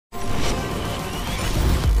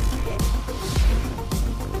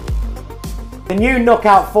The new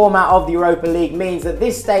knockout format of the Europa League means that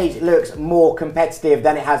this stage looks more competitive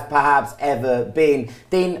than it has perhaps ever been.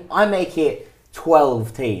 Dean, I make it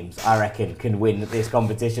 12 teams, I reckon, can win this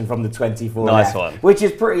competition from the 24 Nice left, one. which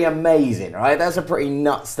is pretty amazing, right? That's a pretty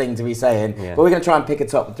nuts thing to be saying. Yeah. But we're going to try and pick a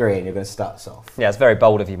top three, and you're going to start us off. Yeah, it's very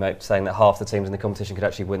bold of you, mate, saying that half the teams in the competition could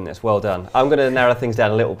actually win this. Well done. I'm going to narrow things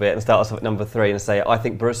down a little bit and start us off at number 3 and say I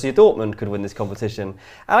think Borussia Dortmund could win this competition.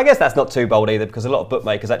 And I guess that's not too bold either, because a lot of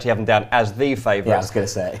bookmakers actually have them down as the favourites. Yeah, I was going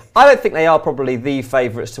to say. I don't think they are probably the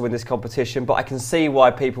favourites to win this competition, but I can see why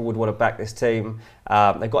people would want to back this team.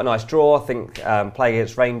 They've got a nice draw. I think playing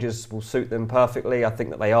against Rangers will suit them perfectly. I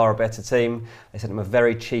think that they are a better team. They sent them a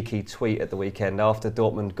very cheeky tweet at the weekend after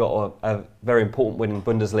Dortmund got a very important win in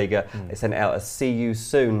Bundesliga. They sent out a "See you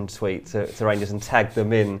soon" tweet to Rangers and tagged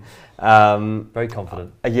them in. Very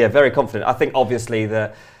confident. Yeah, very confident. I think obviously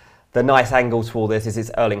the nice angle to all this is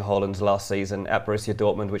it's Erling Haaland's last season at Borussia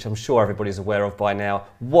Dortmund, which I'm sure everybody's aware of by now.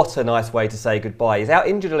 What a nice way to say goodbye. He's out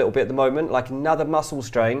injured a little bit at the moment, like another muscle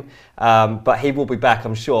strain, but he will be back,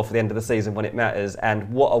 I'm sure, for the end of the season when it matters, and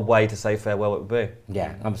what a way to say farewell it would be.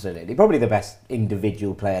 Yeah, absolutely. Probably the best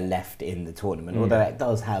individual player left in the tournament, although it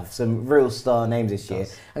does have some real star names this year.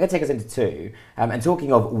 I'm going to take us into 2, and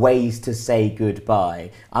talking of ways to say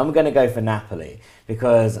goodbye, I'm going to go for Napoli.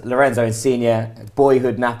 Because Lorenzo Insigne,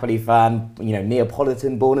 boyhood Napoli fan,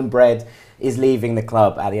 Neapolitan born and bred, is leaving the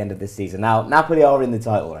club at the end of this season. Now, Napoli are in the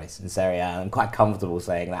title race in Serie A. I'm quite comfortable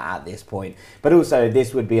saying that at this point. But also,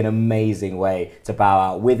 this would be an amazing way to bow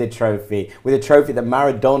out with a trophy that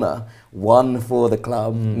Maradona won for the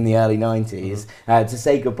club in the early 90s, to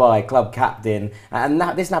say goodbye, club captain. And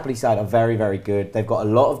this Napoli side are very, very good. They've got a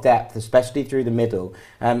lot of depth, especially through the middle.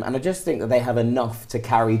 And I just think that they have enough to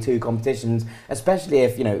carry 2 competitions, especially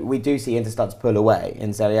if, we do see Inter start to pull away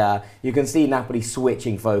in Serie A. You can see Napoli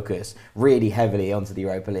switching focus really heavily onto the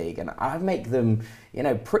Europa League. And I make them,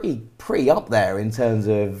 pretty up there in terms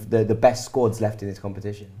of the best squads left in this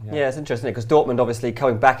competition. Yeah, it's interesting because Dortmund obviously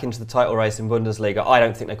coming back into the title race in Bundesliga, I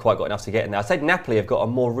don't think they've quite got enough to get in there. I'd say Napoli have got a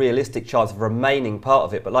more realistic chance of remaining part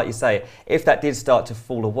of it, but like you say, if that did start to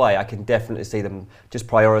fall away, I can definitely see them just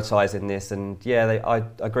prioritising this, and yeah, I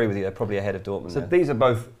agree with you, they're probably ahead of Dortmund. So these are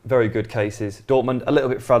both very good cases. Dortmund, a little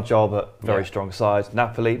bit fragile, but very strong side.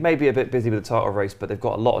 Napoli, maybe a bit busy with the title race, but they've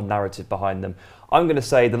got a lot of narrative behind them. I'm going to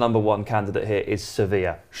say the number 1 candidate here is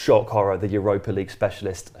Sevilla. Shock horror, the Europa League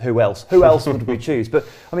specialist. Who else? Who else would we choose? But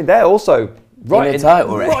I mean, they're also right in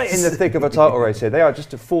the thick of a title race here. They are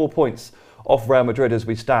just 4 points off Real Madrid as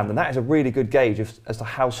we stand, and that is a really good gauge as to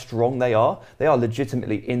how strong they are. They are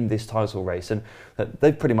legitimately in this title race, and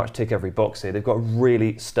they pretty much tick every box here. They've got a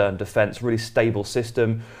really stern defence, really stable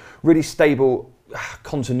system, really stable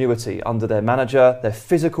continuity under their manager. They're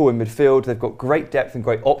physical in midfield. They've got great depth and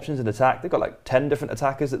great options in attack. They've got like 10 different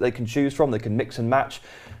attackers that they can choose from. They can mix and match.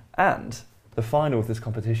 And the final of this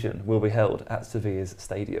competition will be held at Sevilla's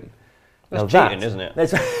stadium. That's cheating, isn't it?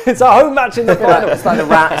 It's a home match in the final. It's like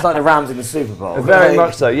the Rams in the Super Bowl. Very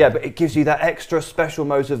much so, yeah. But it gives you that extra special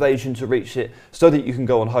motivation to reach it so that you can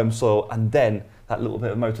go on home soil, and then that little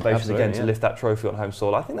bit of motivation again to lift that trophy on home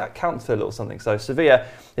soil. I think that counts for a little something. So Sevilla,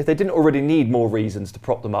 if they didn't already need more reasons to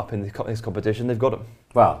prop them up in this competition, they've got them.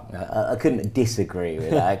 Well, I couldn't disagree with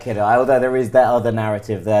that, kiddo. Although there is that other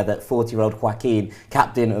narrative there that 40-year-old Joaquin,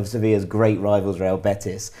 captain of Sevilla's great rivals Real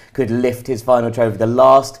Betis, could lift his final trophy, the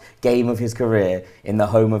last game of his career, in the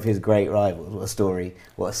home of his great rivals. What a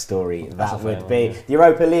story that would be. The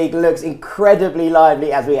Europa League looks incredibly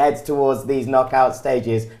lively as we head towards these knockout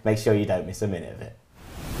stages. Make sure you don't miss a minute of it.